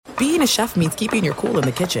being a chef means keeping your cool in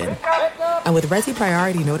the kitchen. And with Resi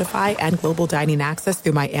Priority Notify and Global Dining Access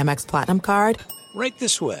through my Amex Platinum card, right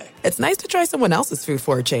this way. It's nice to try someone else's food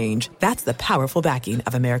for a change. That's the powerful backing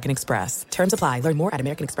of American Express. Terms apply. Learn more at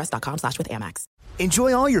americanexpress.com/withAmex.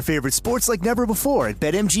 Enjoy all your favorite sports like never before at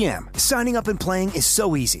BetMGM. Signing up and playing is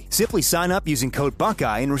so easy. Simply sign up using code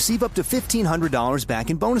Buckeye and receive up to $1,500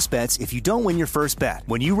 back in bonus bets if you don't win your first bet.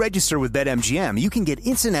 When you register with BetMGM, you can get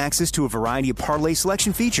instant access to a variety of parlay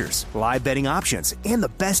selection features, live betting options, and the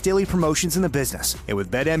best daily promotions in the business. And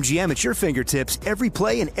with BetMGM at your fingertips, every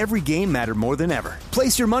play and every game matter more than ever.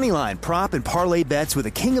 Place your moneyline, prop, and parlay bets with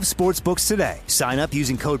the king of sportsbooks today. Sign up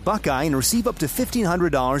using code Buckeye and receive up to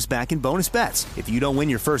 $1,500 back in bonus bets if you don't win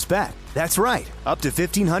your first bet. That's right, up to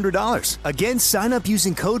 $1,500. Again, sign up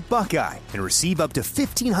using code Buckeye and receive up to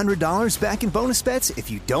 $1,500 back in bonus bets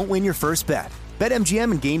if you don't win your first bet.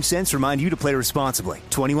 BetMGM and GameSense remind you to play responsibly.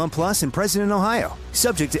 21 plus and present in Ohio.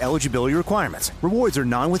 Subject to eligibility requirements. Rewards are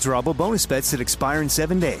non-withdrawable bonus bets that expire in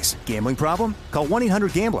 7 days. Gambling problem? Call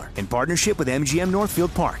 1-800-GAMBLER in partnership with MGM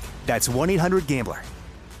Northfield Park. That's 1-800-GAMBLER.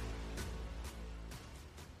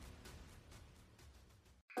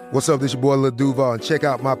 What's up, this your boy Lil Duval, and check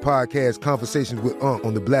out my podcast, Conversations with Unc,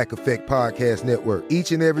 on the Black Effect Podcast Network.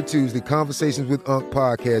 Each and every Tuesday, Conversations with Unc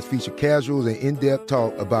podcast feature casuals and in-depth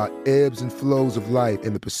talk about ebbs and flows of life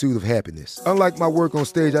and the pursuit of happiness. Unlike my work on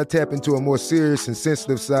stage, I tap into a more serious and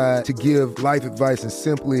sensitive side to give life advice and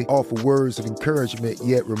simply offer words of encouragement,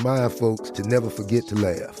 yet remind folks to never forget to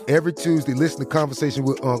laugh. Every Tuesday, listen to Conversation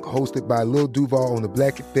with Unc, hosted by Lil Duval on the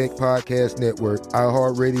Black Effect Podcast Network,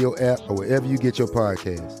 iHeartRadio app, or wherever you get your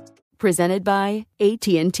podcasts. Presented by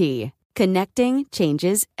AT&T. Connecting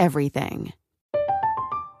changes everything.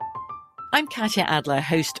 I'm Katya Adler,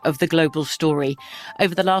 host of The Global Story.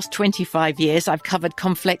 Over the last 25 years, I've covered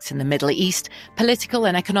conflicts in the Middle East, political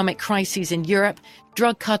and economic crises in Europe,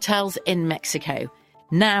 drug cartels in Mexico.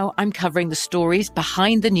 Now I'm covering the stories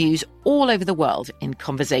behind the news all over the world in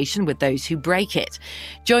conversation with those who break it.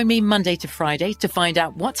 Join me Monday to Friday to find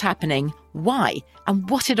out what's happening, why, and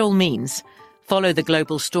what it all means. Follow The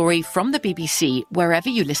Global Story from the BBC wherever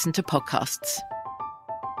you listen to podcasts.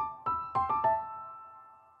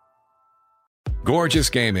 Gorgeous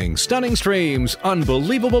gaming, stunning streams,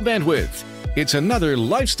 unbelievable bandwidth. It's another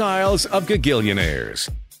Lifestyles of Gagillionaires.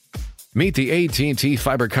 Meet the AT&T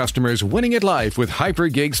Fiber customers winning at life with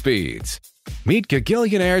hyper-gig speeds. Meet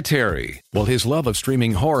Gagillionaire Terry. While his love of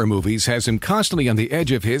streaming horror movies has him constantly on the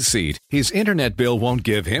edge of his seat, his internet bill won't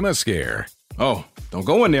give him a scare. Oh, don't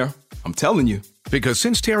go in there. I'm telling you. Because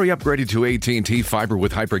since Terry upgraded to AT&T Fiber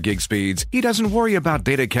with hyper-gig speeds, he doesn't worry about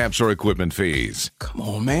data caps or equipment fees. Come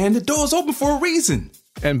on, man. The door's open for a reason.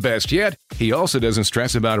 And best yet, he also doesn't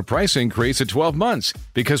stress about a price increase at 12 months,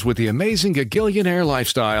 because with the amazing Gagillionaire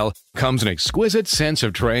lifestyle comes an exquisite sense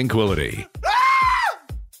of tranquility.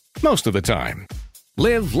 Most of the time.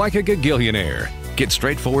 Live like a Gagillionaire. Get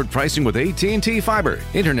straightforward pricing with AT&T Fiber.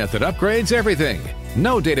 Internet that upgrades everything.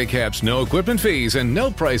 No data caps, no equipment fees, and no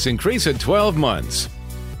price increase at 12 months.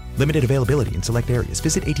 Limited availability in select areas.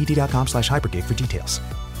 Visit att.com/hypergig for details.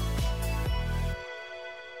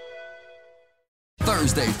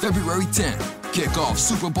 Thursday, February 10th. Kick off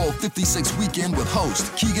Super Bowl 56 weekend with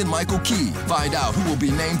host Keegan-Michael Key. Find out who will be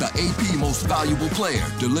named the AP Most Valuable Player,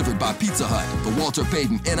 delivered by Pizza Hut. The Walter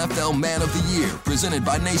Payton NFL Man of the Year, presented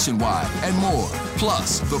by Nationwide, and more.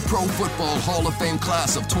 Plus, the Pro Football Hall of Fame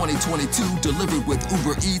class of 2022, delivered with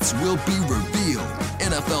Uber Eats, will be revealed.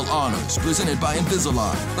 NFL Honors, presented by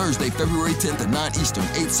Invisalign. Thursday, February 10th at 9 Eastern,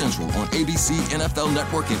 8 Central on ABC, NFL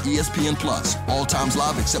Network, and ESPN+. All times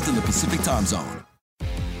live except in the Pacific Time Zone.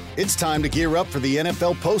 It's time to gear up for the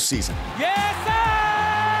NFL postseason. Yes,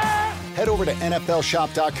 sir! Head over to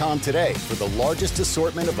NFLShop.com today for the largest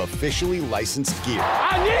assortment of officially licensed gear.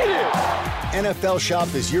 I need it! NFL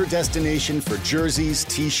Shop is your destination for jerseys,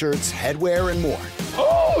 T-shirts, headwear, and more.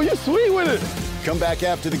 Oh, you're sweet with it! Come back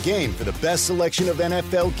after the game for the best selection of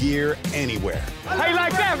NFL gear anywhere. How you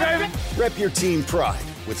like that, baby? Rep your team pride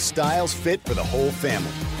with styles fit for the whole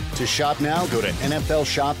family. To shop now, go to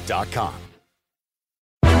NFLShop.com.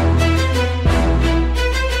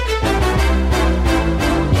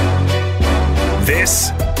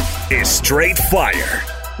 This is Straight Fire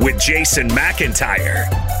with Jason McIntyre.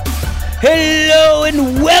 Hello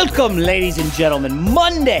and welcome, ladies and gentlemen.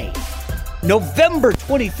 Monday, November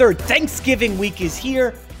 23rd, Thanksgiving week is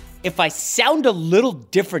here. If I sound a little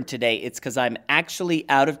different today, it's because I'm actually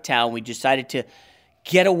out of town. We decided to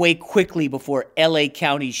get away quickly before LA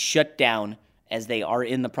County shut down, as they are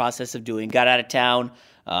in the process of doing. Got out of town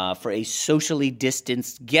for a socially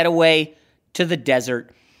distanced getaway to the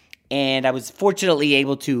desert. And I was fortunately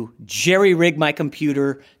able to jerry-rig my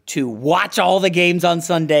computer to watch all the games on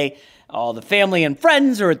Sunday. All the family and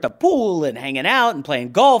friends are at the pool and hanging out and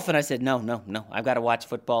playing golf. And I said, no, I've got to watch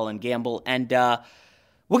football and gamble. And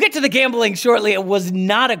we'll get to the gambling shortly. It was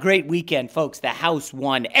not a great weekend, folks. The house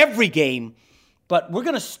won every game. But we're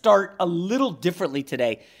going to start a little differently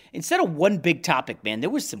today. Instead of one big topic, man, there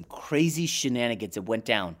was some crazy shenanigans that went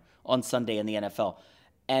down on Sunday in the NFL.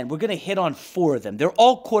 And we're going to hit on 4 of them. They're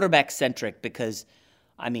all quarterback-centric because,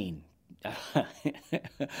 I mean, I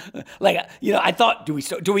thought, do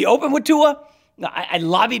we open with Tua? I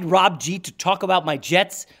lobbied Rob G to talk about my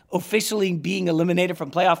Jets officially being eliminated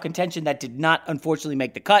from playoff contention. That did not, unfortunately,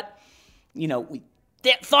 make the cut. We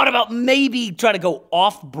thought about maybe trying to go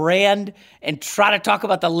off-brand and try to talk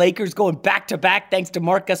about the Lakers going back-to-back thanks to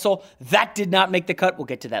Marc Gasol. That did not make the cut. We'll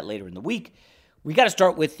get to that later in the week. We got to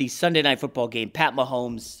start with the Sunday Night Football game. Pat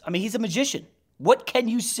Mahomes, I mean, he's a magician. What can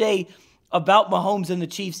you say about Mahomes and the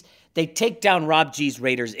Chiefs? They take down Rob G's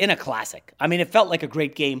Raiders in a classic. I mean, it felt like a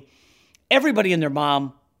great game. Everybody and their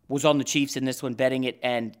mom was on the Chiefs in this one, betting it,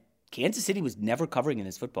 and Kansas City was never covering in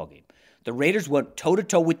this football game. The Raiders went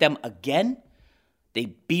toe-to-toe with them again. They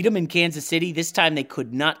beat them in Kansas City. This time they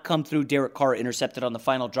could not come through. Derek Carr intercepted on the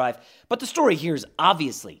final drive. But the story here is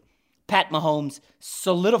obviously Pat Mahomes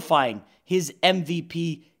solidifying his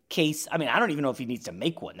MVP case. I mean, I don't even know if he needs to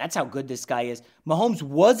make one. That's how good this guy is. Mahomes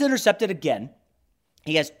was intercepted again.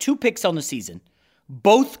 He has 2 picks on the season,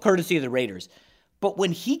 both courtesy of the Raiders. But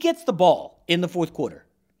when he gets the ball in the fourth quarter,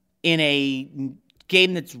 in a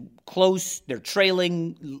game that's close, they're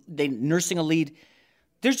trailing, they're nursing a lead,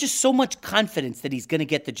 there's just so much confidence that he's going to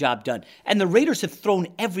get the job done. And the Raiders have thrown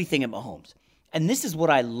everything at Mahomes. And this is what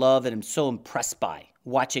I love and I'm so impressed by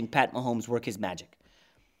watching Pat Mahomes work his magic.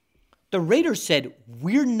 The Raiders said,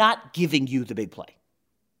 we're not giving you the big play.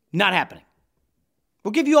 Not happening.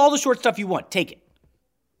 We'll give you all the short stuff you want. Take it.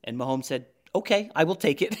 And Mahomes said, okay, I will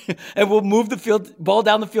take it. And we'll move the ball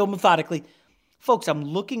down the field methodically. Folks, I'm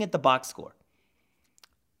looking at the box score.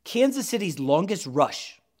 Kansas City's longest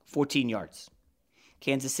rush, 14 yards.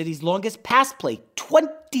 Kansas City's longest pass play,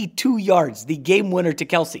 22 yards, the game winner to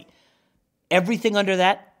Kelsey. Everything under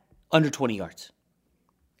that, under 20 yards.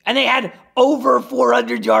 And they had over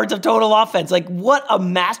 400 yards of total offense. Like, what a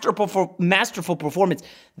masterful performance.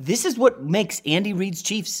 This is what makes Andy Reid's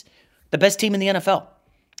Chiefs the best team in the NFL.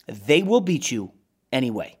 They will beat you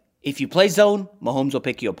anyway. If you play zone, Mahomes will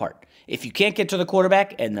pick you apart. If you can't get to the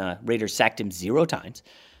quarterback, and the Raiders sacked him 0 times,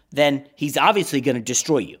 then he's obviously going to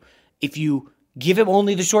destroy you. If you give him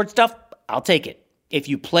only the short stuff, I'll take it. If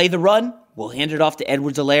you play the run, we'll hand it off to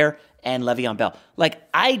Edwards-Helaire and Le'Veon Bell. Like,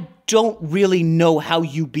 I don't really know how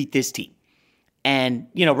you beat this team. And,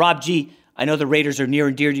 Rob G, I know the Raiders are near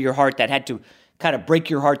and dear to your heart. That had to kind of break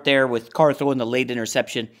your heart there with Carr throwing the late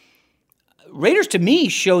interception. Raiders, to me,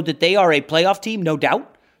 showed that they are a playoff team, no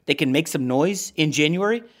doubt. They can make some noise in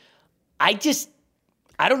January. I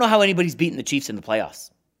don't know how anybody's beaten the Chiefs in the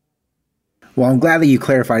playoffs. Well, I'm glad that you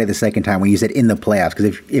clarified it the second time when you said in the playoffs,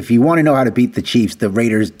 because if you want to know how to beat the Chiefs, the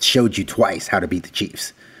Raiders showed you twice how to beat the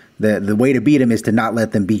Chiefs. The way to beat them is to not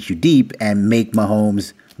let them beat you deep and make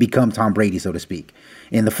Mahomes become Tom Brady, so to speak.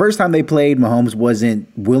 And the first time they played, Mahomes wasn't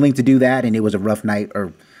willing to do that, and it was a rough night,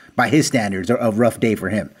 or by his standards, a rough day for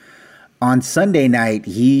him. On Sunday night,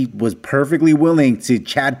 he was perfectly willing to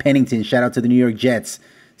Chad Pennington, shout out to the New York Jets,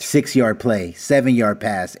 6-yard play, 7-yard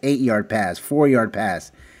pass, 8-yard pass, 4-yard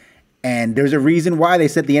pass. And there's a reason why they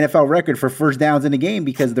set the NFL record for first downs in the game,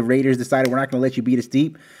 because the Raiders decided we're not going to let you beat us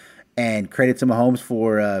deep. And credit to Mahomes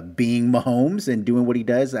for being Mahomes and doing what he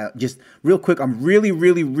does. Just real quick, I'm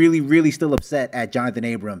really still upset at Jonathan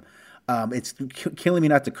Abram. It's killing me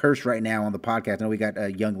not to curse right now on the podcast. I know we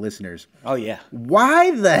got young listeners. Oh, yeah.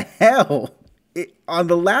 Why the hell, on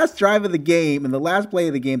the last drive of the game, and the last play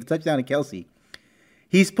of the game, the touchdown to Kelsey,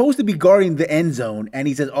 he's supposed to be guarding the end zone, and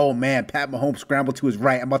he says, oh, man, Pat Mahomes scrambled to his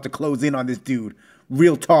right. I'm about to close in on this dude.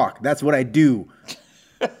 Real talk. That's what I do.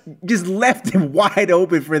 Just left him wide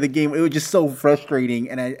open for the game. It was just so frustrating.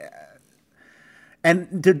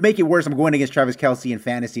 And to make it worse, I'm going against Travis Kelce in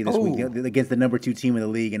fantasy this week against the number 2 team in the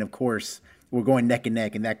league. And, of course, we're going neck and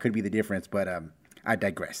neck, and that could be the difference. But I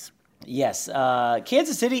digress. Yes.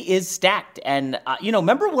 Kansas City is stacked. And,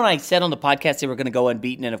 remember when I said on the podcast they were going to go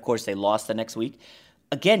unbeaten, and, of course, they lost the next week?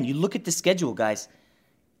 Again, you look at the schedule, guys.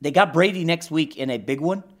 They got Brady next week in a big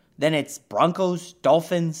one. Then it's Broncos,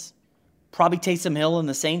 Dolphins, probably Taysom Hill and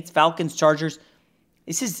the Saints, Falcons, Chargers.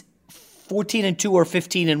 This is 14-2 or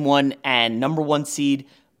 15-1 and number 1 seed.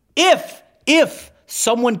 If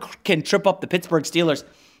someone can trip up the Pittsburgh Steelers,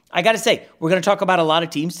 I got to say, we're going to talk about a lot of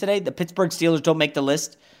teams today. The Pittsburgh Steelers don't make the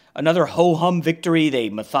list. another ho-hum victory. They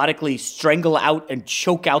methodically strangle out and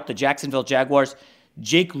choke out the Jacksonville Jaguars.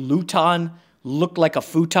 Jake Luton looked like a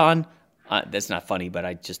futon. That's not funny, but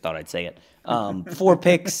I just thought I'd say it. 4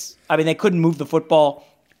 picks. I mean, they couldn't move the football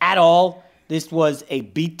at all. This was a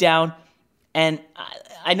beatdown. And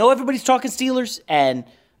I know everybody's talking Steelers, and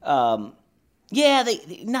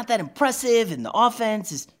they not that impressive, and the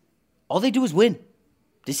offense is all they do is win.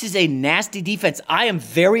 This is a nasty defense. I am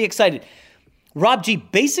very excited. Rob G,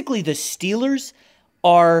 basically the Steelers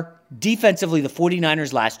are defensively the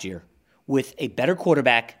 49ers last year with a better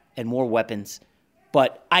quarterback and more weapons.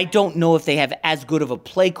 But I don't know if they have as good of a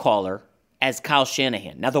play caller as Kyle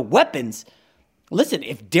Shanahan. Now, the weapons, listen,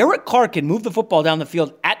 if Derek Carr can move the football down the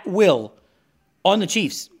field at will on the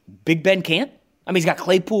Chiefs, Big Ben can't. I mean, he's got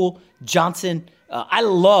Claypool, Johnson. I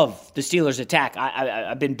love the Steelers' attack.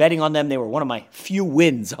 I've been betting on them. They were one of my few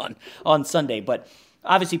wins on Sunday. But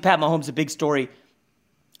obviously, Pat Mahomes, a big story.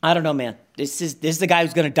 I don't know, man. This is the guy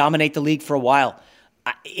who's going to dominate the league for a while.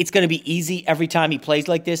 It's going to be easy every time he plays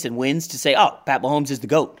like this and wins to say, oh, Pat Mahomes is the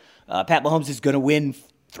GOAT. Pat Mahomes is going to win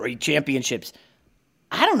 3 championships.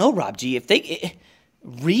 I don't know, Rob G. If they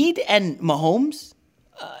Reed and Mahomes,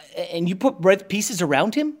 and you put pieces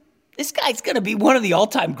around him, this guy's going to be one of the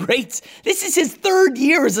all-time greats. This is his 3rd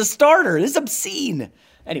year as a starter. This is obscene.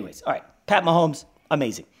 Anyways, all right, Pat Mahomes,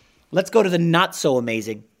 amazing. Let's go to the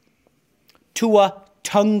not-so-amazing Tua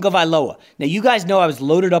Tagovailoa. Now, you guys know I was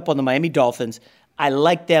loaded up on the Miami Dolphins. I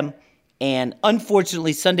like them, and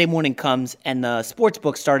unfortunately, Sunday morning comes, and the sports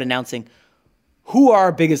books start announcing who are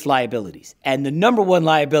our biggest liabilities. And the number one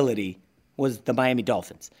liability was the Miami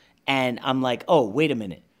Dolphins. And I'm like, oh, wait a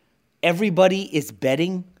minute. Everybody is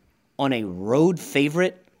betting on a road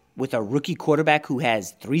favorite with a rookie quarterback who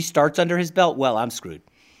has 3 starts under his belt? Well, I'm screwed.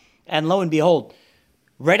 And lo and behold,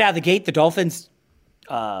 right out of the gate, the Dolphins,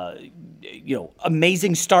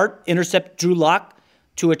 amazing start, intercept Drew Lock.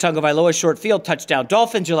 Tua Tagovailoa, short field, touchdown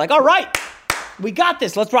Dolphins. You're like, all right, we got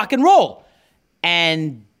this. Let's rock and roll.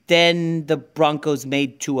 And then the Broncos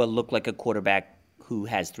made Tua look like a quarterback who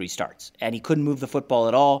has 3 starts. And he couldn't move the football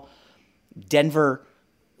at all. Denver,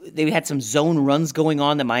 they had some zone runs going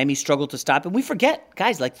on that Miami struggled to stop. And we forget,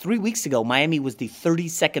 guys, like 3 weeks ago, Miami was the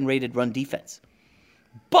 32nd rated run defense.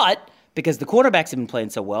 But because the quarterbacks have been playing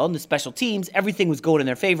so well and the special teams, everything was going in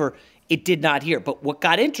their favor, it did not here. But what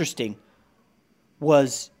got interesting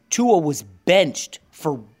was Tua was benched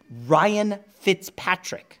for Ryan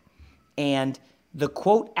Fitzpatrick. And the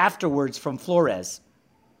quote afterwards from Flores,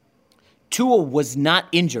 Tua was not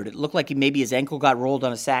injured. It looked like maybe his ankle got rolled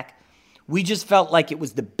on a sack. We just felt like it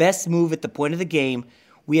was the best move at the point of the game.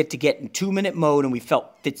 We had to get in 2-minute mode, and we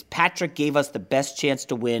felt Fitzpatrick gave us the best chance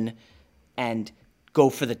to win and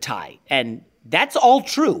go for the tie. And that's all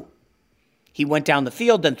true. He went down the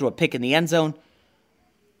field, then threw a pick in the end zone.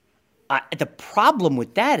 The problem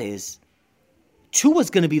with that is Tua's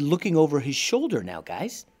going to be looking over his shoulder now,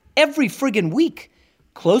 guys. Every friggin' week.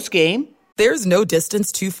 Close game. There's no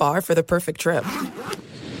distance too far for the perfect trip.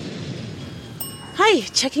 Hi,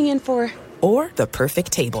 checking in for... Or the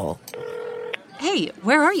perfect table. Hey,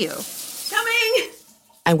 where are you? Coming!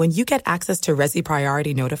 And when you get access to Resi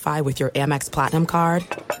Priority Notify with your Amex Platinum card...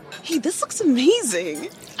 Hey, this looks amazing.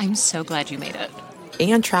 I'm so glad you made it.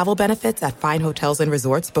 And travel benefits at fine hotels and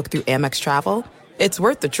resorts booked through Amex Travel, it's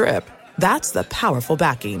worth the trip. That's the powerful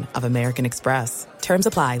backing of American Express. Terms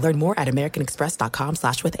apply. Learn more at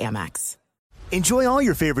americanexpress.com/withAmex. Enjoy all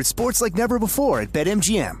your favorite sports like never before at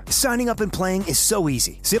BetMGM. Signing up and playing is so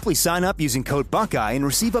easy. Simply sign up using code Buckeye and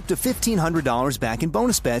receive up to $1,500 back in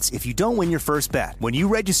bonus bets if you don't win your first bet. When you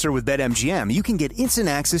register with BetMGM, you can get instant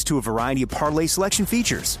access to a variety of parlay selection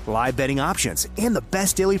features, live betting options, and the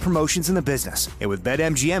best daily promotions in the business. And with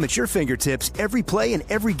BetMGM at your fingertips, every play and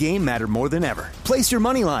every game matter more than ever. Place your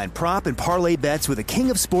moneyline, prop, and parlay bets with the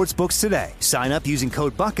king of sportsbooks today. Sign up using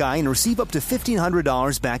code Buckeye and receive up to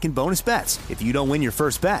 $1,500 back in bonus bets if you don't win your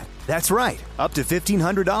first bet. That's right, up to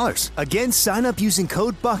 $1,500. Again, sign up using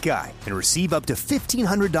code Buckeye and receive up to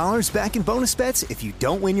 $1,500 back in bonus bets if you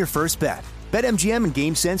don't win your first bet. BetMGM and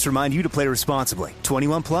GameSense remind you to play responsibly.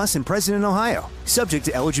 21 plus and present in Ohio. Subject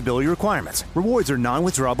to eligibility requirements. Rewards are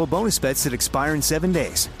non-withdrawable bonus bets that expire in 7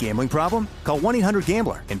 days. Gambling problem? Call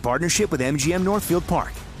 1-800-GAMBLER in partnership with MGM Northfield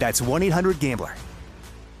Park. That's 1-800-GAMBLER.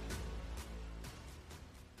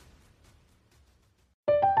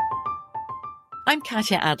 I'm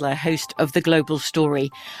Katya Adler, host of The Global Story.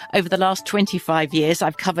 Over the last 25 years,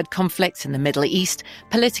 I've covered conflicts in the Middle East,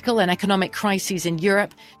 political and economic crises in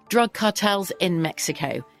Europe, drug cartels in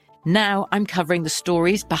Mexico. Now I'm covering the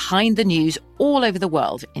stories behind the news all over the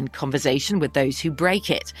world in conversation with those who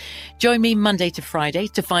break it. Join me Monday to Friday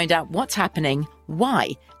to find out what's happening,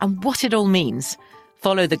 why, and what it all means.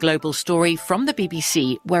 Follow The Global Story from the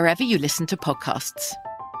BBC wherever you listen to podcasts.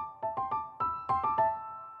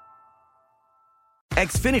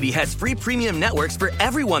 Xfinity has free premium networks for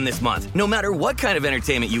everyone this month, no matter what kind of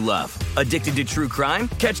entertainment you love. Addicted to true crime?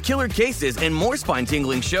 Catch killer cases and more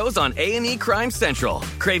spine-tingling shows on A&E Crime Central.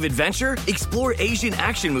 Crave adventure? Explore Asian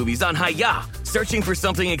action movies on Hi-Ya. Searching for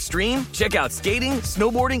something extreme? Check out skating,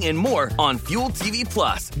 snowboarding, and more on Fuel TV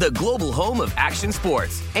Plus, the global home of action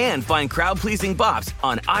sports. And find crowd-pleasing bops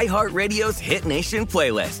on iHeartRadio's Hit Nation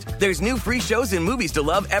playlist. There's new free shows and movies to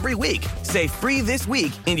love every week. Say free this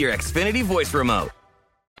week in your Xfinity voice remote.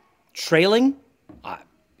 Trailing?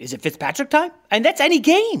 Is it Fitzpatrick time? And that's any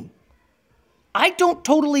game. I don't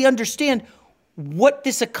totally understand what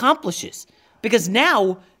this accomplishes. Because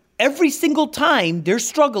now, every single time they're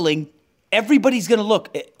struggling, everybody's going to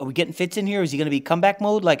look. Are we getting Fitz in here? Is he going to be comeback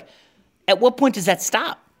mode? Like, at what point does that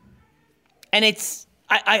stop? And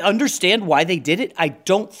I understand why they did it. I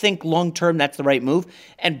don't think long-term that's the right move.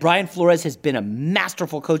 And Brian Flores has been a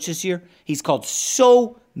masterful coach this year. He's called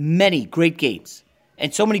so many great games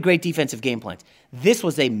and so many great defensive game plans. This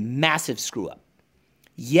was a massive screw-up.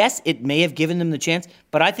 Yes, it may have given them the chance,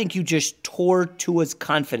 but I think you just tore Tua's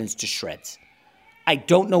confidence to shreds. I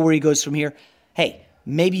don't know where he goes from here. Hey,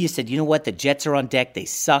 maybe you said, you know what, the Jets are on deck. They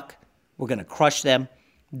suck. We're going to crush them.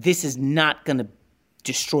 This is not going to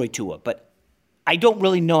destroy Tua, but I don't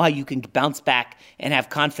really know how you can bounce back and have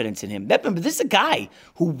confidence in him. Remember, this is a guy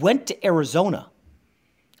who went to Arizona,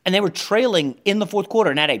 and they were trailing in the fourth quarter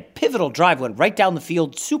and had a pivotal drive, went right down the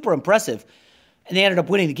field, super impressive, and they ended up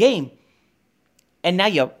winning the game. And now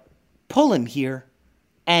you pull him here,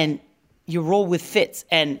 and you roll with Fitz.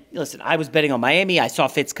 And listen, I was betting on Miami. I saw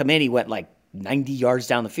Fitz come in. He went like 90 yards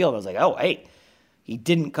down the field. I was like, oh, hey, he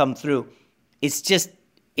didn't come through.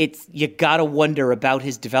 You got to wonder about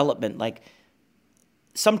his development. Like,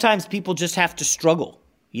 sometimes people just have to struggle,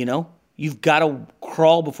 you know? You've got to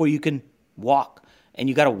crawl before you can walk. And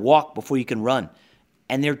you got to walk before you can run.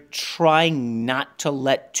 And they're trying not to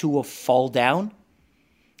let Tua fall down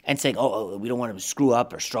and saying, oh, we don't want him to screw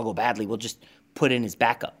up or struggle badly. We'll just put in his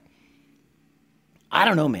backup. I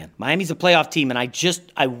don't know, man. Miami's a playoff team, and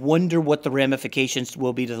I wonder what the ramifications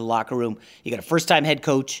will be to the locker room. You got a first-time head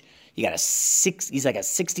coach. You got he's like a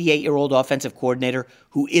 68-year-old offensive coordinator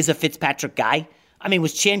who is a Fitzpatrick guy. I mean,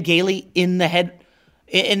 was Chan Gailey in the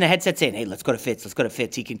headset saying, hey, let's go to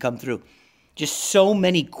Fitz. He can come through. Just so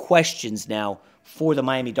many questions now for the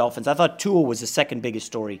Miami Dolphins. I thought Tua was the second biggest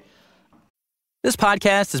story. This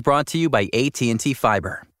podcast is brought to you by AT&T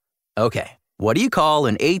Fiber. Okay, what do you call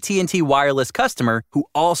an AT&T wireless customer who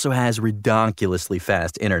also has redonkulously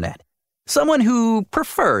fast internet? Someone who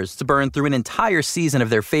prefers to burn through an entire season of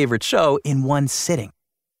their favorite show in one sitting.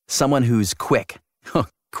 Someone who's quick.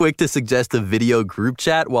 Quick to suggest a video group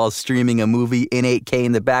chat while streaming a movie in 8K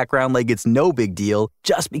in the background like it's no big deal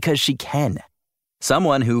just because she can.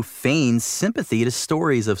 Someone who feigns sympathy to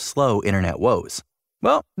stories of slow internet woes.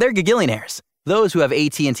 Well, they're Gigillionaires, those who have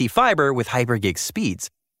AT&T Fiber with hypergig speeds.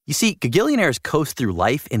 You see, Gigillionaires coast through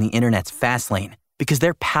life in the internet's fast lane because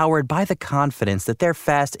they're powered by the confidence that their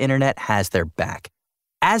fast internet has their back.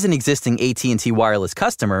 As an existing AT&T wireless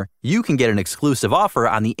customer, you can get an exclusive offer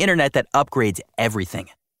on the internet that upgrades everything.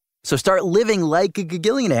 So start living like a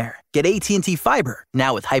Gigillionaire. Get AT&T Fiber,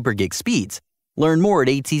 now with hypergig speeds. Learn more at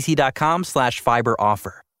att.com/fiber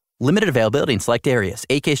offer. Limited availability in select areas.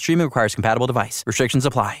 8K streaming requires compatible device. Restrictions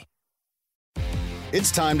apply.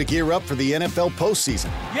 It's time to gear up for the NFL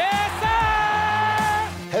postseason. Yes,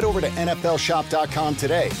 sir! Head over to NFLshop.com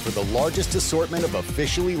today for the largest assortment of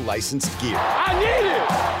officially licensed gear. I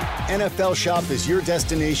need it! NFL Shop is your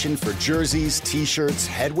destination for jerseys, T-shirts,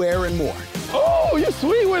 headwear, and more. Oh, you're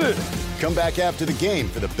sweet with it! Come back after the game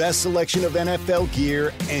for the best selection of NFL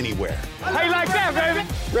gear anywhere. How you like that, baby?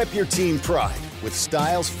 Rep your team pride with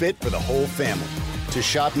styles fit for the whole family. To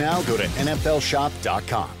shop now, go to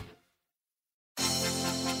NFLshop.com.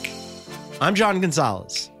 I'm John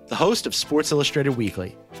Gonzalez, the host of Sports Illustrated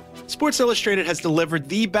Weekly. Sports Illustrated has delivered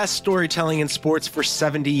the best storytelling in sports for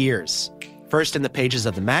 70 years. First in the pages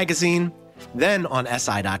of the magazine, then on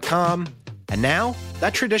SI.com, and now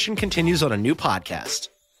that tradition continues on a new podcast.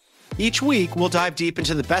 Each week, we'll dive deep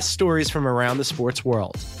into the best stories from around the sports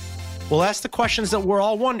world. We'll ask the questions that we're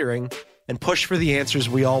all wondering and push for the answers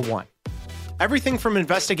we all want. Everything from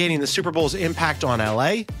investigating the Super Bowl's impact on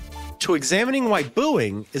LA to examining why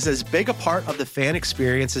booing is as big a part of the fan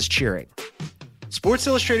experience as cheering. Sports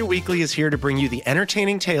Illustrated Weekly is here to bring you the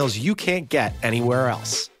entertaining tales you can't get anywhere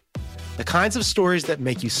else. The kinds of stories that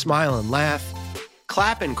make you smile and laugh,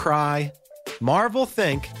 clap and cry, marvel,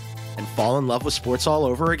 think, and fall in love with sports all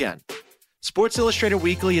over again. Sports Illustrated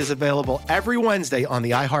Weekly is available every Wednesday on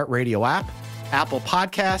the iHeartRadio app, Apple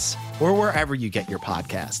Podcasts, or wherever you get your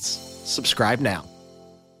podcasts. Subscribe now.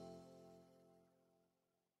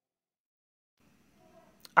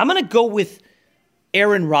 I'm going to go with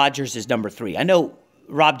Aaron Rodgers as number 3. I know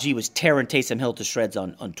Rob G was tearing Taysom Hill to shreds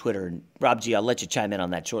on Twitter, and Rob G, I'll let you chime in on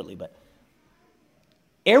that shortly, but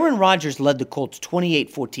Aaron Rodgers led the Colts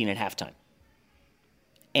 28-14 at halftime.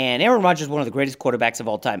 And Aaron Rodgers is one of the greatest quarterbacks of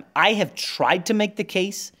all time. I have tried to make the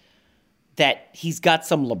case that he's got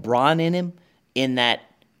some LeBron in him, in that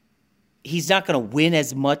he's not going to win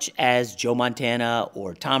as much as Joe Montana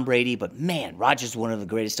or Tom Brady, but man, Rodgers is one of the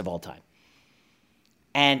greatest of all time.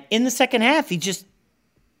 And in the second half, he just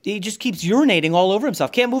keeps urinating all over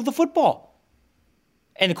himself. Can't move the football.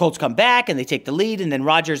 And the Colts come back, and they take the lead. And then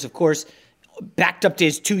Rodgers, of course, backed up to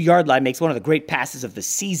his 2-yard line, makes one of the great passes of the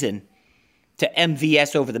season to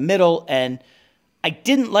MVS over the middle. And I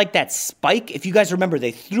didn't like that spike. If you guys remember,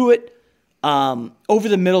 they threw it over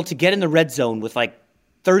the middle to get in the red zone with like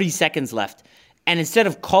 30 seconds left. And instead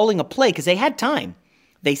of calling a play, because they had time,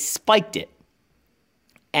 they spiked it.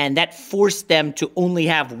 And that forced them to only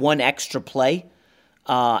have one extra play.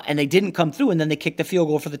 And they didn't come through, and then they kicked the field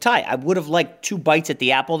goal for the tie. I would have liked 2 bites at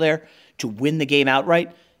the apple there to win the game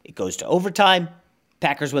outright. It goes to overtime.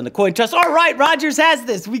 Packers win the coin toss. All right, Rodgers has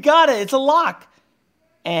this. We got it. It's a lock.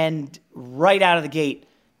 And right out of the gate,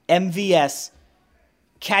 MVS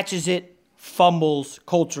catches it, fumbles,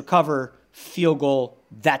 Colts recover, field goal.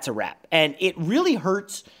 That's a wrap. And it really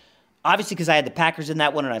hurts, obviously, because I had the Packers in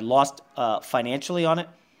that one and I lost financially on it.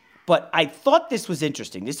 But I thought this was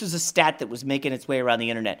interesting. This was a stat that was making its way around the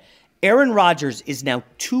internet. Aaron Rodgers is now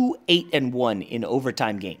 2-8-1 in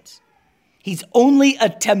overtime games. He's only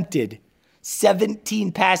attempted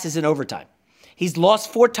 17 passes in overtime. He's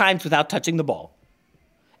lost 4 times without touching the ball.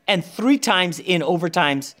 And 3 times in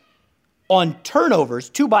overtimes on turnovers,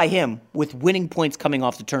 2 by him, with winning points coming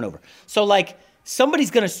off the turnover. So, like,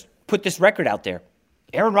 somebody's going to put this record out there.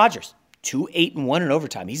 Aaron Rodgers, 2-8-1 in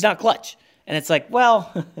overtime. He's not clutch. And it's like,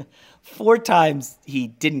 well, 4 times he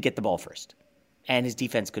didn't get the ball first. And his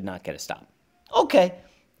defense could not get a stop. Okay.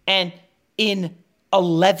 And in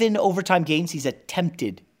 11 overtime games, he's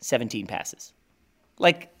attempted 17 passes.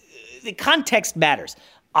 Like, the context matters.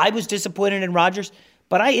 I was disappointed in Rodgers,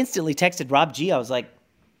 but I instantly texted Rob G. I was like,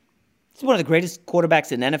 he's one of the greatest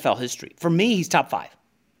quarterbacks in NFL history. For me, he's top 5.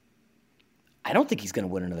 I don't think he's going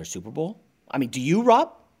to win another Super Bowl. I mean, do you,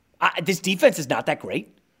 Rob? This defense is not that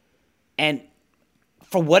great. And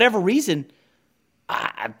for whatever reason,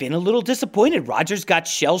 I've been a little disappointed. Rodgers got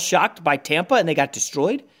shell-shocked by Tampa, and they got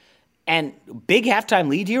destroyed. And big halftime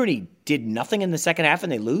lead here, and he did nothing in the second half,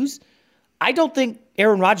 and they lose. I don't think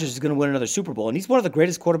Aaron Rodgers is going to win another Super Bowl, and he's one of the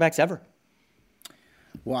greatest quarterbacks ever.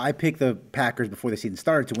 Well, I picked the Packers before the season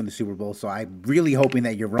started to win the Super Bowl, so I'm really hoping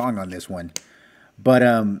that you're wrong on this one. But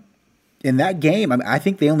in that game, I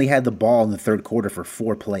think they only had the ball in the third quarter for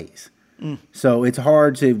 4 plays. So it's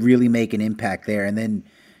hard to really make an impact there. And then,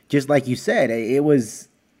 just like you said, it was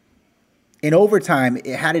in overtime.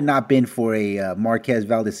 Had it not been for a Marquez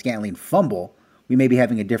Valdes-Scantling fumble, we may be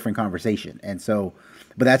having a different conversation. And so,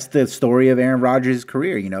 but that's the story of Aaron Rodgers'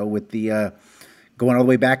 career, you know, with the going all the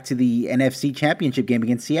way back to the NFC Championship game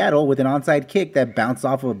against Seattle with an onside kick that bounced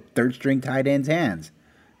off of third-string tight end's hands.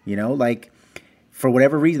 You know, like, for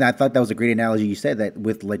whatever reason, I thought that was a great analogy you said, that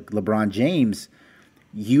with, like, LeBron James,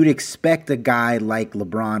 you'd expect a guy like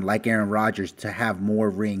LeBron, like Aaron Rodgers, to have more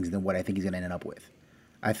rings than what I think he's going to end up with.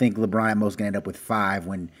 I think LeBron at most going to end up with 5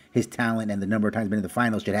 when his talent and the number of times been in the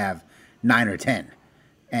finals should have 9 or 10.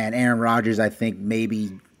 And Aaron Rodgers, I think,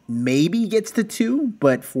 maybe gets to 2,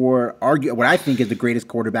 but for what I think is the greatest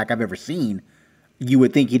quarterback I've ever seen, you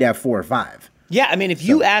would think he'd have 4 or 5. Yeah, I mean, if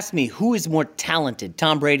you ask me who is more talented,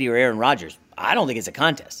 Tom Brady or Aaron Rodgers, I don't think it's a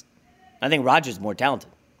contest. I think Rodgers is more talented.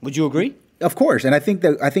 Would you agree? Of course, and I think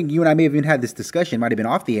you and I may have even had this discussion, might have been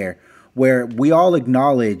off the air, where we all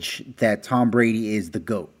acknowledge that Tom Brady is the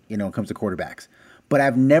GOAT, you know, when it comes to quarterbacks. But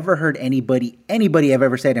I've never heard anybody have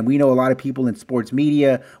ever said, and we know a lot of people in sports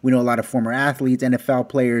media, we know a lot of former athletes, NFL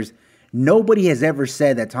players, nobody has ever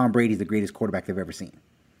said that Tom Brady is the greatest quarterback they've ever seen.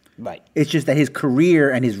 Right. It's just that his career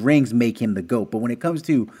and his rings make him the GOAT. But when it comes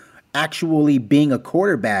to actually being a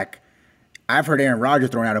quarterback, I've heard Aaron Rodgers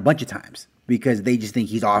thrown out a bunch of times, because they just think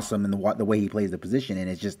he's awesome in the way he plays the position. And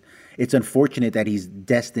it's unfortunate that he's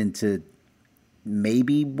destined to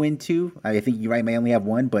maybe win 2. I think you're right, may only have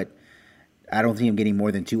 1, but I don't see him getting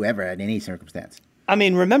more than 2 ever in any circumstance. I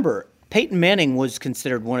mean, remember, Peyton Manning was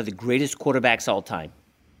considered one of the greatest quarterbacks all time.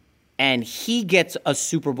 and he gets a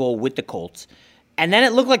Super Bowl with the Colts. And then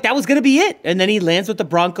it looked like that was going to be it. And then he lands with the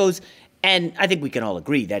Broncos. And I think we can all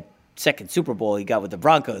agree that second Super Bowl he got with the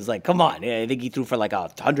Broncos, like, come on. I think he threw for like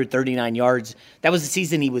 139 yards. That was the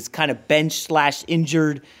season he was kind of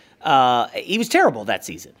bench/injured. He was terrible that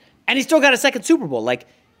season. And he still got a second Super Bowl. Like,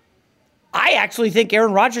 I actually think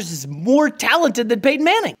Aaron Rodgers is more talented than Peyton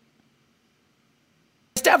Manning.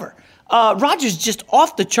 Best ever. Rodgers just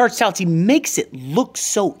off the charts talented. He makes it look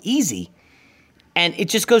so easy. And it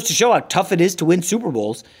just goes to show how tough it is to win Super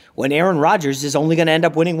Bowls when Aaron Rodgers is only going to end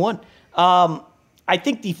up winning one. I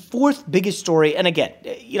think the fourth biggest story, and again,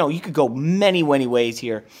 you could go many, many ways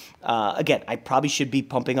here. Again, I probably should be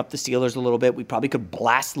pumping up the Steelers a little bit. We probably could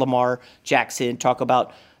blast Lamar Jackson, talk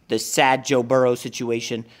about the sad Joe Burrow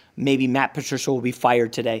situation. Maybe Matt Patricia will be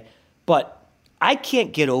fired today. But I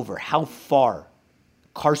can't get over how far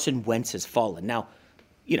Carson Wentz has fallen. Now,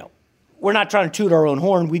 we're not trying to toot our own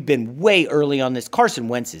horn. We've been way early on this. Carson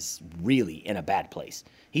Wentz is really in a bad place.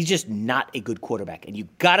 He's just not a good quarterback. And you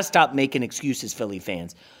got to stop making excuses, Philly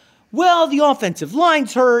fans. Well, the offensive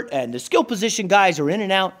line's hurt and the skill position guys are in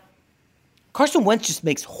and out. Carson Wentz just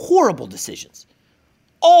makes horrible decisions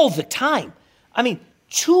all the time. I mean,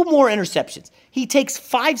 2 more interceptions. He takes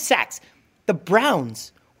 5 sacks. The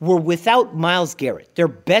Browns were without Myles Garrett, their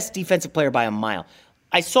best defensive player by a mile.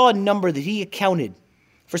 I saw a number that he accounted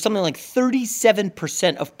for something like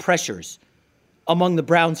 37% of pressures among the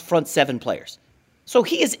Browns' front 7 players. So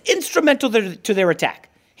he is instrumental to their attack.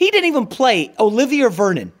 He didn't even play. Olivier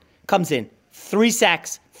Vernon comes in, 3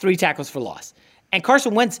 sacks, 3 tackles for loss. And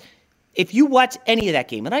Carson Wentz, if you watch any of that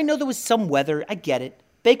game, and I know there was some weather, I get it.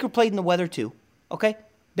 Baker played in the weather too, okay?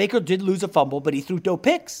 Baker did lose a fumble, but he threw no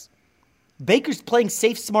picks. Baker's playing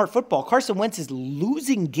safe, smart football. Carson Wentz is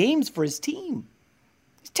losing games for his team.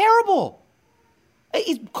 It's terrible.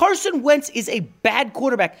 Carson Wentz is a bad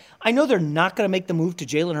quarterback. I know they're not going to make the move to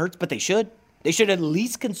Jalen Hurts, but they should. They should at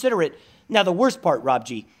least consider it. Now, the worst part, Rob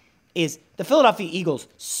G, is the Philadelphia Eagles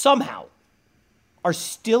somehow are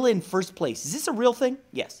still in first place. Is this a real thing?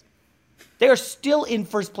 Yes. They are still in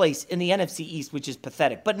first place in the NFC East, which is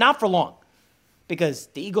pathetic, but not for long. Because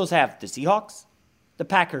the Eagles have the Seahawks, the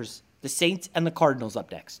Packers, the Saints, and the Cardinals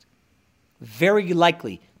up next. Very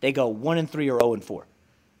likely they go 1-3 or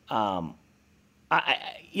 0-4.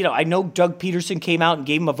 I know Doug Peterson came out and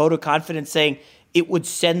gave him a vote of confidence saying it would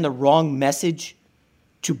send the wrong message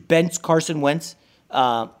to bench Carson Wentz.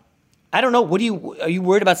 I don't know. Are you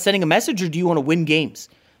worried about sending a message, or do you want to win games?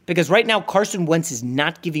 Because right now Carson Wentz is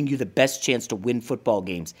not giving you the best chance to win football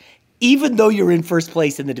games, even though you're in first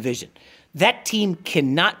place in the division. That team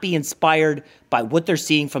cannot be inspired by what they're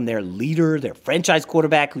seeing from their leader, their franchise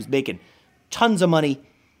quarterback, who's making tons of money.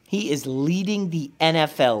 He is leading the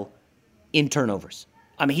NFL in turnovers.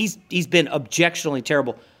 I mean, he's been objectionably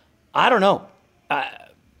terrible. I don't know.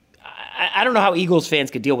 I don't know how Eagles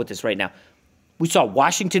fans could deal with this right now. We saw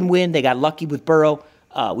Washington win. They got lucky with Burrow.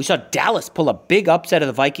 We saw Dallas pull a big upset of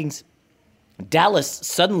the Vikings. Dallas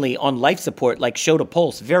suddenly on life support, showed a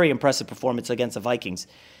pulse. Very impressive performance against the Vikings.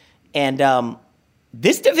 And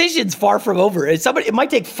this division's far from over. It might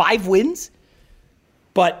take 5 wins,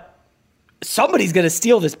 but somebody's going to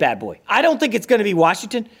steal this bad boy. I don't think it's going to be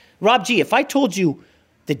Washington. Rob G, if I told you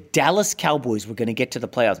the Dallas Cowboys were going to get to the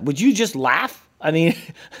playoffs, would you just laugh? I mean,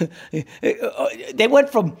 they went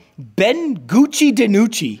from Ben Gucci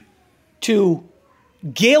DiNucci to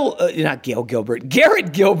Garrett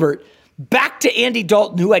Gilbert, back to Andy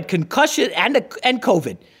Dalton, who had concussion and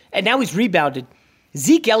COVID, and now he's rebounded.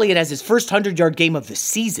 Zeke Elliott has his first 100-yard game of the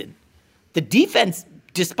season. The defense,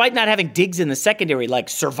 despite not having Diggs in the secondary,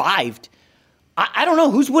 survived. I don't know.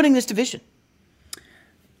 Who's winning this division?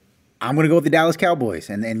 I'm going to go with the Dallas Cowboys.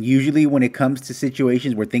 And usually when it comes to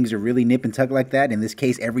situations where things are really nip and tuck like that, in this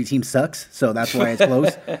case, every team sucks, so that's why it's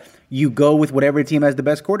close. You go with whatever team has the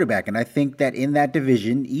best quarterback. And I think that in that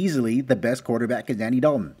division, easily the best quarterback is Andy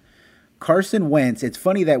Dalton. Carson Wentz, it's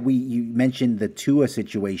funny that you mentioned the Tua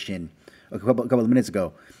situation a couple of minutes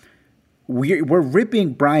ago. We're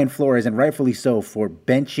ripping Brian Flores, and rightfully so, for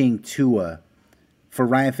benching Tua for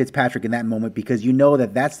Ryan Fitzpatrick in that moment, because you know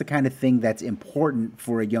that that's the kind of thing that's important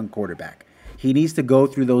for a young quarterback. He needs to go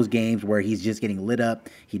through those games where he's just getting lit up.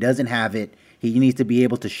 He doesn't have it. He needs to be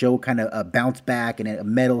able to show kind of a bounce back and a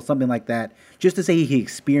medal, something like that, just to say he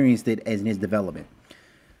experienced it as in his development.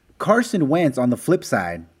 Carson Wentz, on the flip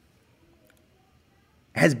side,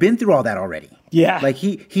 has been through all that already. Yeah.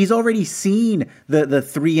 He's already seen the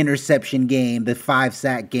 3 interception game, the 5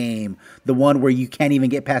 sack game, the one where you can't even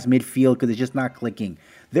get past midfield because it's just not clicking.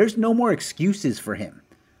 There's no more excuses for him.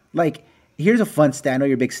 Here's a fun stat. I know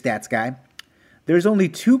you're a big stats guy. There's only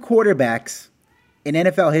 2 quarterbacks in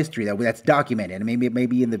NFL history that's documented, and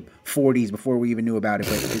maybe in the 40s before we even knew about it,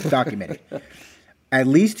 but it's documented. At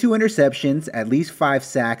least 2 interceptions, at least 5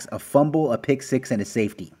 sacks, a fumble, a pick six, and a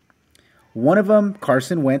safety. One of them,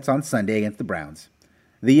 Carson Wentz on Sunday against the Browns.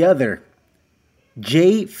 The other,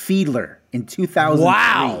 Jay Fiedler in 2003.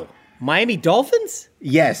 Wow. Miami Dolphins?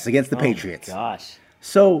 Yes, against the Patriots. Oh, gosh.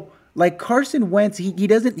 So, like Carson Wentz, he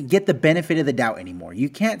doesn't get the benefit of the doubt anymore. You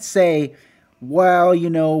can't say, well, you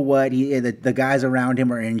know what, the guys around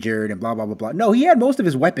him are injured and blah, blah, blah, blah. No, he had most of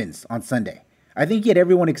his weapons on Sunday. I think he had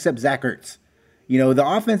everyone except Zach Ertz. You know, the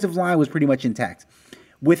offensive line was pretty much intact.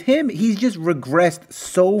 With him, he's just regressed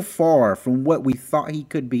so far from what we thought he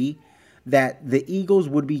could be that the Eagles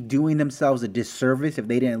would be doing themselves a disservice if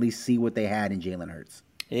they didn't at least see what they had in Jalen Hurts.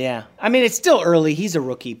 Yeah. I mean, it's still early. He's a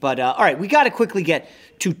rookie. But, all right, we got to quickly get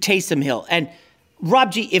to Taysom Hill. And,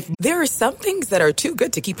 Rob G., if... There are some things that are too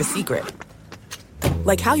good to keep a secret.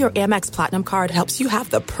 Like how your Amex Platinum card helps you have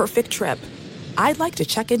the perfect trip. I'd like to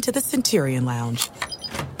check into the Centurion Lounge.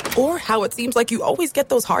 Or how it seems like you always get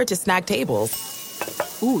those hard-to-snag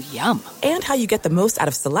tables. Ooh, yum. And how you get the most out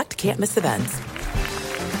of select can't-miss events.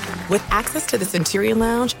 With access to the Centurion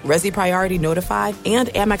Lounge, Resi Priority Notified, and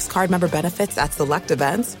Amex card member benefits at select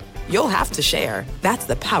events, you'll have to share. That's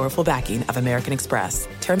the powerful backing of American Express.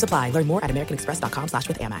 Terms apply. Learn more at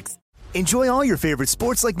americanexpress.com/withAmex. Enjoy all your favorite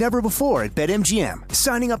sports like never before at BetMGM.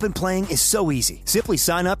 Signing up and playing is so easy. Simply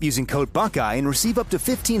sign up using code Buckeye and receive up to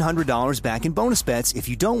 $1,500 back in bonus bets if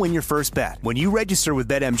you don't win your first bet. When you register with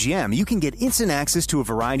BetMGM, you can get instant access to a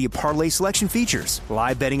variety of parlay selection features,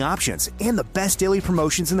 live betting options, and the best daily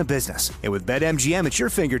promotions in the business. And with BetMGM at your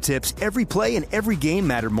fingertips, every play and every game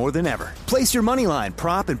matter more than ever. Place your moneyline,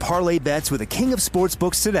 prop, and parlay bets with the king of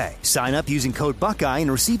sportsbooks today. Sign up using code Buckeye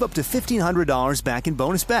and receive up to $1,500 back in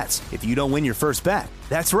bonus bets if you don't win your first bet.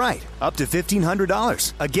 That's right, up to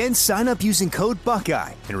 $1,500. Again, sign up using code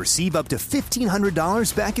Buckeye and receive up to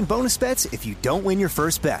 $1,500 back in bonus bets if you don't win your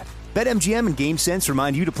first bet. BetMGM and GameSense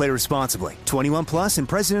remind you to play responsibly. 21 plus and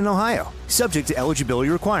present in Ohio. Subject to eligibility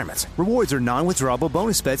requirements. Rewards are non-withdrawable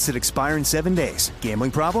bonus bets that expire in 7 days. Gambling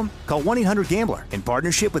problem? Call 1-800-GAMBLER in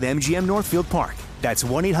partnership with MGM Northfield Park. That's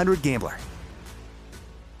 1-800-GAMBLER.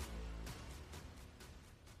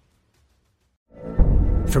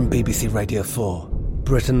 From BBC Radio 4,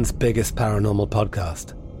 Britain's biggest paranormal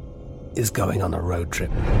podcast is going on a road trip.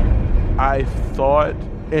 I thought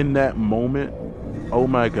in that moment, oh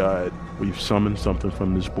my God, we've summoned something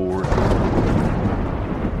from this board.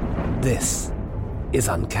 This is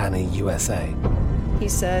Uncanny USA. He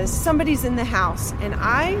says, somebody's in the house, and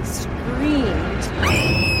I screamed.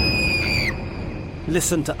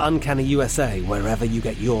 Listen to Uncanny USA wherever you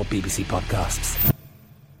get your BBC podcasts,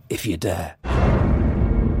 if you dare.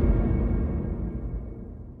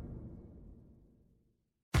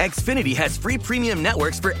 Xfinity has free premium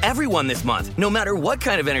networks for everyone this month, no matter what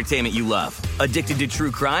kind of entertainment you love. Addicted to true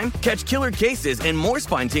crime? Catch killer cases and more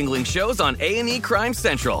spine-tingling shows on A&E Crime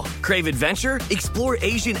Central. Crave adventure? Explore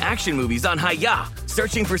Asian action movies on Hi-YAH.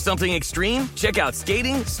 Searching for something extreme? Check out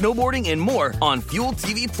skating, snowboarding, and more on Fuel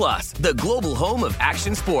TV Plus, the global home of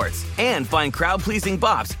action sports. And find crowd-pleasing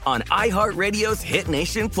bops on iHeartRadio's Hit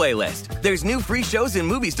Nation playlist. There's new free shows and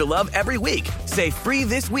movies to love every week. Say free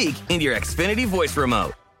this week in your Xfinity voice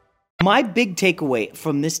remote. My big takeaway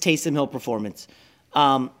from this Taysom Hill performance,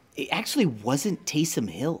 it actually wasn't Taysom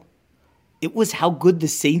Hill. It was how good the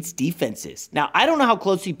Saints defense is. Now, I don't know how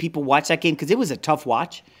closely people watch that game because it was a tough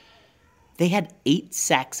watch. They had 8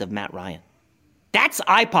 sacks of Matt Ryan. That's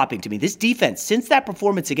eye-popping to me. This defense, since that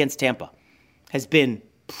performance against Tampa, has been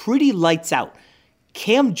pretty lights out.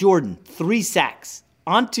 Cam Jordan, 3 sacks.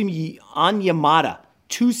 Onyemata,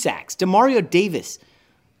 2 sacks. Demario Davis,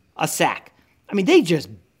 a sack. I mean, they just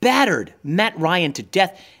battered Matt Ryan to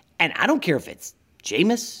death. And I don't care if it's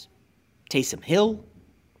Jameis, Taysom Hill,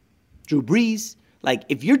 Drew Brees. Like,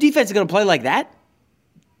 if your defense is going to play like that,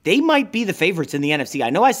 they might be the favorites in the NFC. I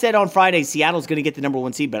know I said on Friday Seattle's going to get the number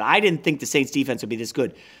 1 seed, but I didn't think the Saints defense would be this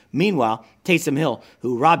good. Meanwhile, Taysom Hill,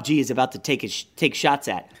 who Rob G is about to take shots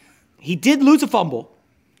at, he did lose a fumble,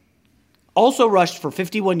 also rushed for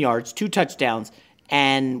 51 yards, 2 touchdowns,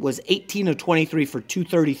 and was 18 of 23 for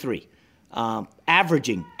 233.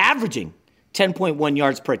 Averaging 10.1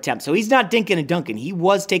 yards per attempt. So he's not dinking and dunking. He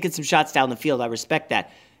was taking some shots down the field. I respect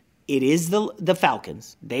that. It is the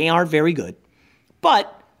Falcons. They are very good.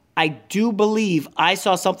 But I do believe I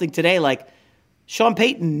saw something today like Sean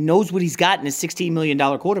Payton knows what he's got in his $16 million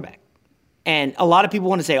quarterback. And a lot of people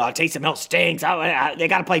want to say, oh, Taysom Hill stinks. They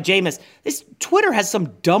got to play Jameis. Twitter has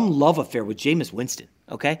some dumb love affair with Jameis Winston,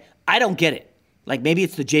 okay? I don't get it. Like maybe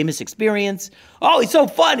it's the Jameis experience. Oh, he's so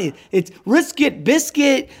fun. It's risk it,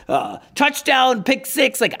 biscuit, touchdown, pick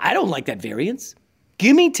six. Like, I don't like that variance.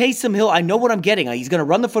 Give me Taysom Hill. I know what I'm getting. He's going to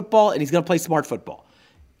run the football, and he's going to play smart football.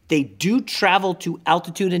 They do travel to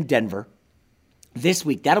altitude in Denver this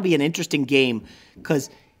week. That'll be an interesting game because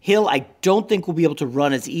Hill, I don't think will be able to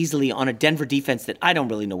run as easily on a Denver defense that I don't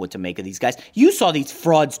really know what to make of these guys. You saw these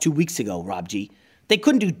frauds 2 weeks ago, Rob G. They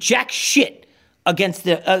couldn't do jack shit against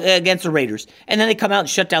the Raiders, and then they come out and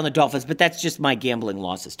shut down the Dolphins, but that's just my gambling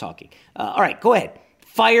losses talking. All right, go ahead.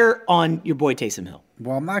 Fire on your boy Taysom Hill.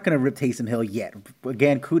 Well, I'm not going to rip Taysom Hill yet.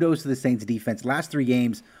 Again, kudos to the Saints defense. Last 3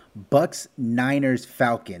 games, Bucks, Niners,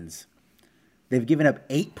 Falcons. They've given up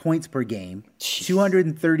 8 points per game,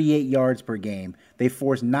 238 yards per game. They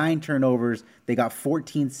forced 9 turnovers. They got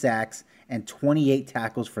 14 sacks and 28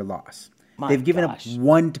 tackles for loss. They've given up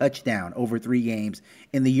 1 touchdown over 3 games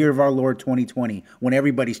in the year of our Lord 2020 when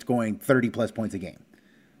everybody's scoring 30-plus points a game.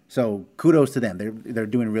 So kudos to them. They're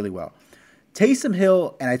doing really well. Taysom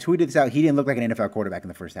Hill, and I tweeted this out, he didn't look like an NFL quarterback in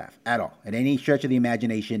the first half at all. At any stretch of the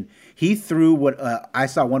imagination, he threw what I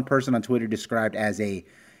saw one person on Twitter described as a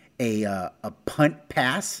punt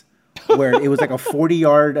pass, where it was like a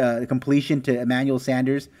 40-yard completion to Emmanuel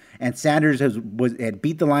Sanders, and Sanders had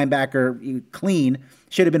beat the linebacker clean,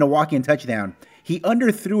 should have been a walk-in touchdown. He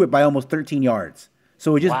underthrew it by almost 13 yards.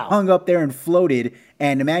 So it just hung up there and floated,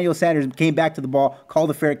 and Emmanuel Sanders came back to the ball,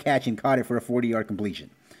 called a fair catch, and caught it for a 40-yard completion.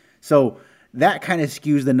 So that kind of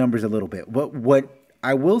skews the numbers a little bit. But what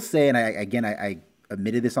I will say, and I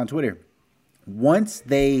admitted this on Twitter, once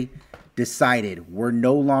they decided we're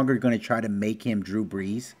no longer going to try to make him Drew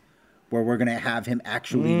Brees, where we're going to have him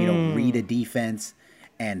actually, read a defense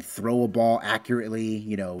and throw a ball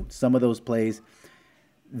accurately, some of those plays.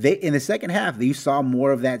 In the second half, you saw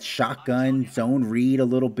more of that shotgun zone read a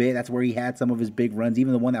little bit. That's where he had some of his big runs.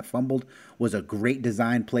 Even the one that fumbled was a great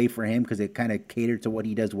design play for him because it kind of catered to what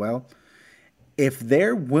he does well. If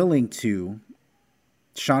they're willing to,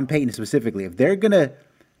 Sean Payton specifically, if they're going to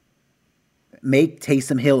make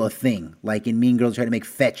Taysom Hill a thing, like in Mean Girls try to make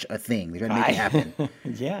Fetch a thing, they try to make it happen.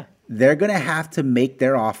 Yeah. They're going to have to make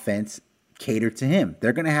their offense cater to him.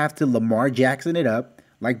 They're going to have to Lamar Jackson it up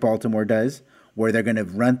like Baltimore does, where they're going to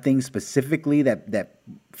run things specifically that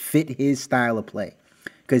fit his style of play.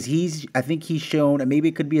 Because I think he's shown, and maybe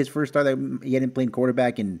it could be his first start that he hadn't played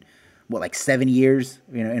quarterback in, 7 years,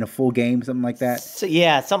 in a full game, something like that. So,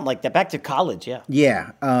 yeah, something like that. Back to college, yeah.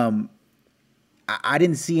 Yeah. I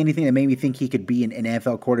didn't see anything that made me think he could be an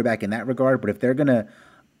NFL quarterback in that regard, but if they're going to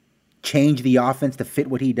change the offense to fit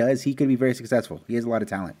what he does, he could be very successful. He has a lot of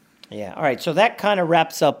talent. Yeah, all right, so that kind of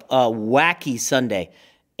wraps up Wacky Sunday.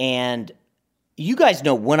 And you guys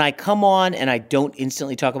know when I come on and I don't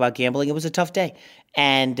instantly talk about gambling, it was a tough day.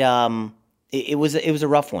 And it was a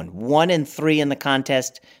rough one. 1-3 in the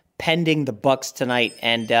contest, pending the Bucks tonight.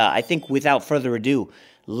 And I think without further ado,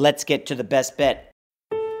 let's get to the best bet.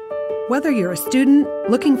 Whether you're a student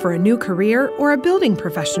looking for a new career or a building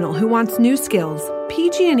professional who wants new skills,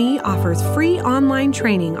 PG&E offers free online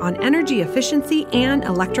training on energy efficiency and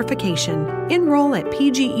electrification. Enroll at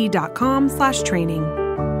pge.com/training.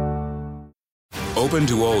 Open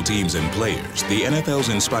to all teams and players, the NFL's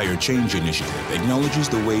Inspire Change initiative acknowledges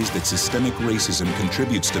the ways that systemic racism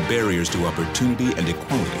contributes to barriers to opportunity and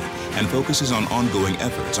equality, and focuses on ongoing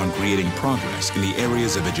efforts on creating progress in the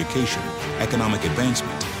areas of education, economic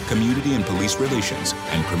advancement, community and police relations,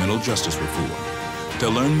 and criminal justice reform. To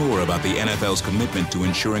learn more about the NFL's commitment to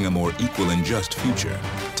ensuring a more equal and just future,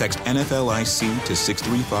 text NFLIC to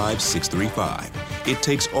 635-635. It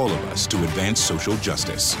takes all of us to advance social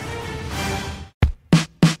justice.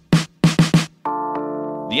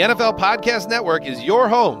 The NFL Podcast Network is your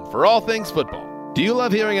home for all things football. Do you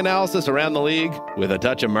love hearing analysis around the league with a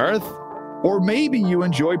touch of mirth? Or maybe you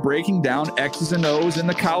enjoy breaking down X's and O's in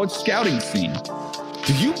the college scouting scene.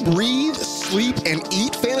 Do you breathe, sleep, and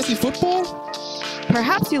eat fantasy football?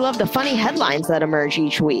 Perhaps you love the funny headlines that emerge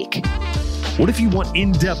each week. What if you want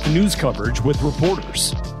in-depth news coverage with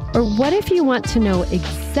reporters? Or what if you want to know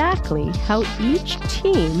exactly how each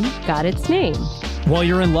team got its name? Well,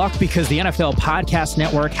 you're in luck because the NFL Podcast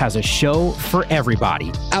Network has a show for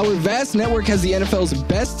everybody. Our vast network has the NFL's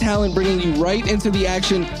best talent bringing you right into the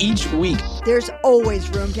action each week. There's always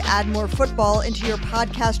room to add more football into your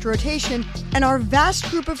podcast rotation, and our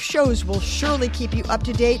vast group of shows will surely keep you up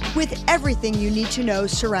to date with everything you need to know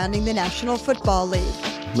surrounding the National Football League.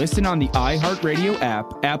 Listen on the iHeartRadio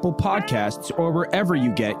app, Apple Podcasts, or wherever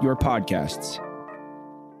you get your podcasts.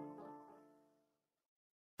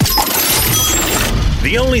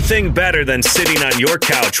 The only thing better than sitting on your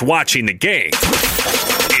couch watching the game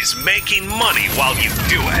is making money while you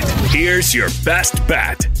do it. Here's your best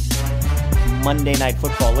bet. Monday Night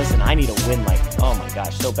Football. Listen, I need a win oh my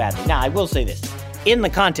gosh, so badly. Now, I will say this. In the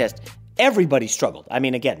contest, everybody struggled. I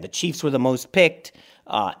mean, again, the Chiefs were the most picked.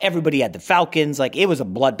 Everybody had the Falcons. It was a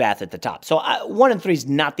bloodbath at the top. So 1-3 is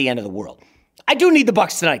not the end of the world. I do need the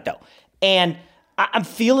Bucs tonight, though. And I'm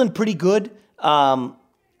feeling pretty good. Listen,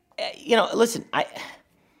 I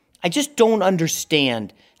just don't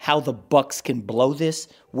understand how the Bucs can blow this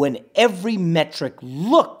when every metric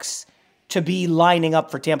looks to be lining up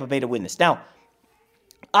for Tampa Bay to win this. Now,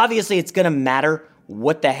 obviously, it's going to matter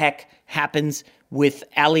what the heck happens with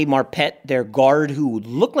Ali Marpet, their guard, who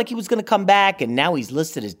looked like he was going to come back, and now he's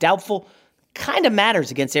listed as doubtful. Kind of matters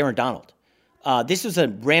against Aaron Donald. This was a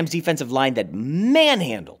Rams defensive line that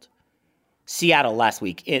manhandled Seattle last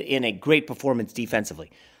week in a great performance defensively.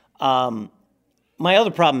 My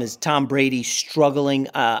other problem is Tom Brady struggling.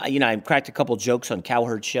 I cracked a couple jokes on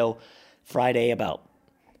Cowherd's show Friday about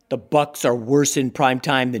the Bucs are worse in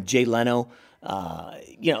primetime than Jay Leno.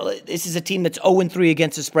 This is a team that's 0-3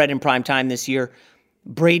 against the spread in primetime this year.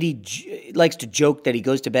 Brady likes to joke that he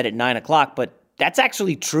goes to bed at 9 o'clock, but that's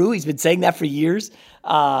actually true. He's been saying that for years.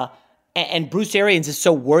 And Bruce Arians is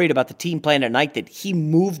so worried about the team playing at night that he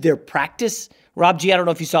moved their practice. Rob G, I don't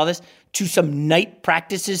know if you saw this, to some night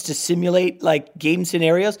practices to simulate game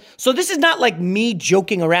scenarios. So this is not like me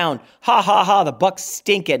joking around. Ha ha ha, the Bucs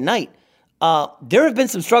stink at night. There have been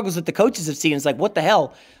some struggles that the coaches have seen. It's what the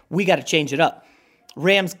hell? We got to change it up.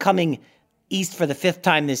 Rams coming east for the 5th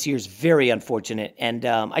time this year is very unfortunate. And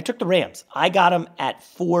I took the Rams. I got them at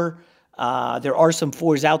 4. There are some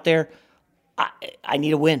 4s out there. I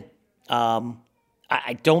need a win.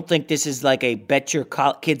 I don't think this is a bet your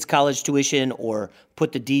kids' college tuition or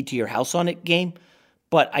put the deed to your house on it game.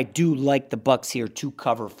 But I do like the Bucs here to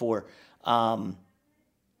cover 4. And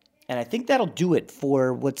I think that'll do it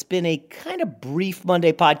for what's been a kind of brief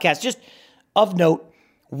Monday podcast. Just of note,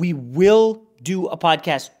 we will do a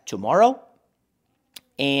podcast tomorrow.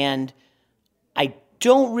 And I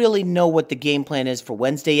don't really know what the game plan is for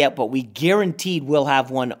Wednesday yet, but we guaranteed we'll have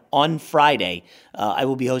one on Friday. I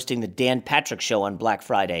will be hosting the Dan Patrick Show on Black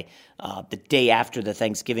Friday, the day after the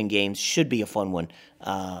Thanksgiving games. Should be a fun one.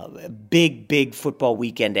 Big football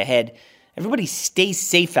weekend ahead. Everybody stay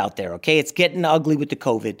safe out there, okay? It's getting ugly with the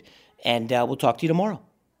COVID, and we'll talk to you tomorrow.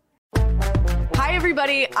 Hi,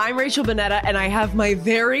 everybody. I'm Rachel Bonnetta, and I have my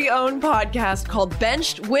very own podcast called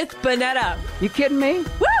Benched with Bonnetta. You kidding me?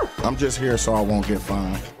 Woo! I'm just here so I won't get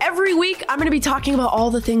fined. Every week, I'm going to be talking about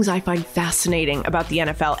all the things I find fascinating about the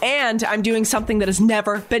NFL, and I'm doing something that has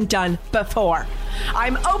never been done before.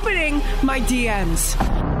 I'm opening my DMs.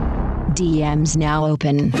 DMs now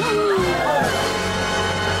open.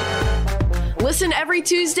 Listen every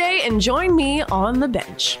Tuesday and join me on the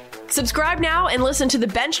bench. Subscribe now and listen to the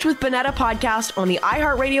Benched with Bonnetta podcast on the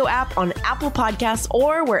iHeartRadio app, on Apple Podcasts,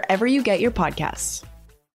 or wherever you get your podcasts.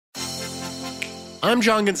 I'm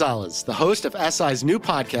John Gonzalez, the host of SI's new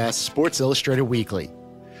podcast, Sports Illustrated Weekly.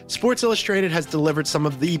 Sports Illustrated has delivered some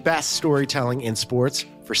of the best storytelling in sports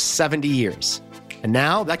for 70 years. And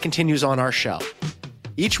now that continues on our show.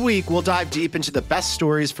 Each week, we'll dive deep into the best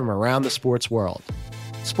stories from around the sports world.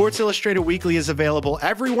 Sports Illustrated Weekly is available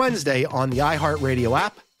every Wednesday on the iHeartRadio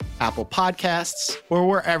app, Apple Podcasts, or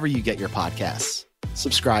wherever you get your podcasts.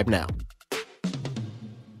 Subscribe now.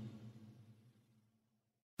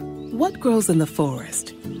 What grows in the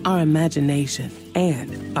forest? Our imagination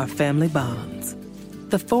and our family bonds.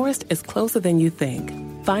 The forest is closer than you think.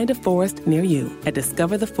 Find a forest near you at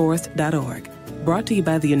discovertheforest.org. Brought to you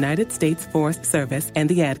by the United States Forest Service and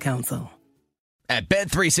the Ad Council. At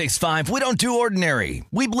Bet365, we don't do ordinary.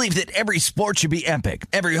 We believe that every sport should be epic.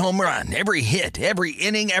 Every home run, every hit, every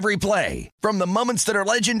inning, every play. From the moments that are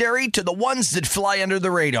legendary to the ones that fly under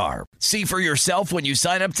the radar. See for yourself when you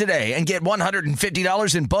sign up today and get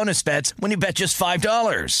 $150 in bonus bets when you bet just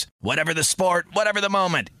 $5. Whatever the sport, whatever the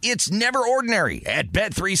moment, it's never ordinary at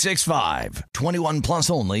Bet365. 21 plus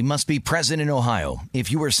only. Must be present in Ohio.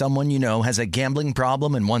 If you or someone you know has a gambling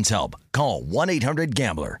problem and wants help, call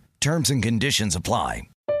 1-800-GAMBLER. Terms and conditions apply.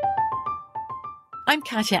 I'm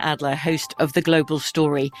Katya Adler, host of The Global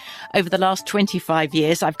Story. Over the last 25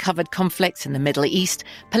 years, I've covered conflicts in the Middle East,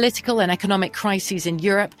 political and economic crises in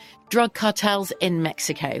Europe, drug cartels in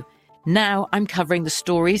Mexico. Now I'm covering the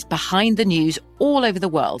stories behind the news all over the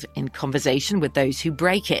world in conversation with those who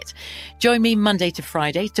break it. Join me Monday to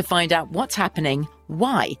Friday to find out what's happening,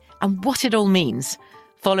 why, and what it all means.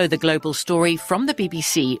 Follow The Global Story from the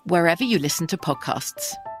BBC wherever you listen to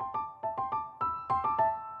podcasts.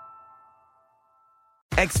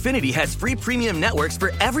 Xfinity has free premium networks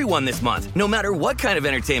for everyone this month, no matter what kind of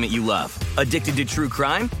entertainment you love. Addicted to true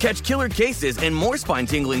crime? Catch killer cases and more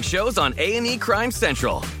spine-tingling shows on A&E Crime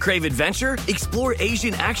Central. Crave adventure? Explore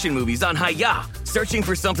Asian action movies on Hi-Ya. Searching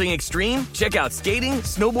for something extreme? Check out skating,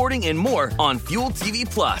 snowboarding, and more on Fuel TV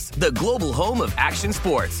Plus, the global home of action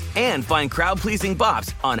sports. And find crowd-pleasing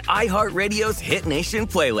bops on iHeartRadio's Hit Nation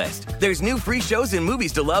playlist. There's new free shows and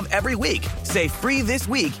movies to love every week. Say free this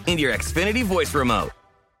week in your Xfinity voice remote.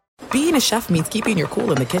 Being a chef means keeping your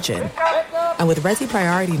cool in the kitchen. And with Resi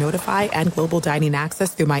Priority Notify and Global Dining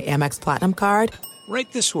Access through my Amex Platinum card, right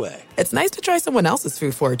this way. It's nice to try someone else's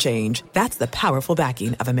food for a change. That's the powerful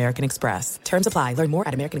backing of American Express. Terms apply. Learn more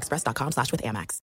at americanexpress.com/withAmex.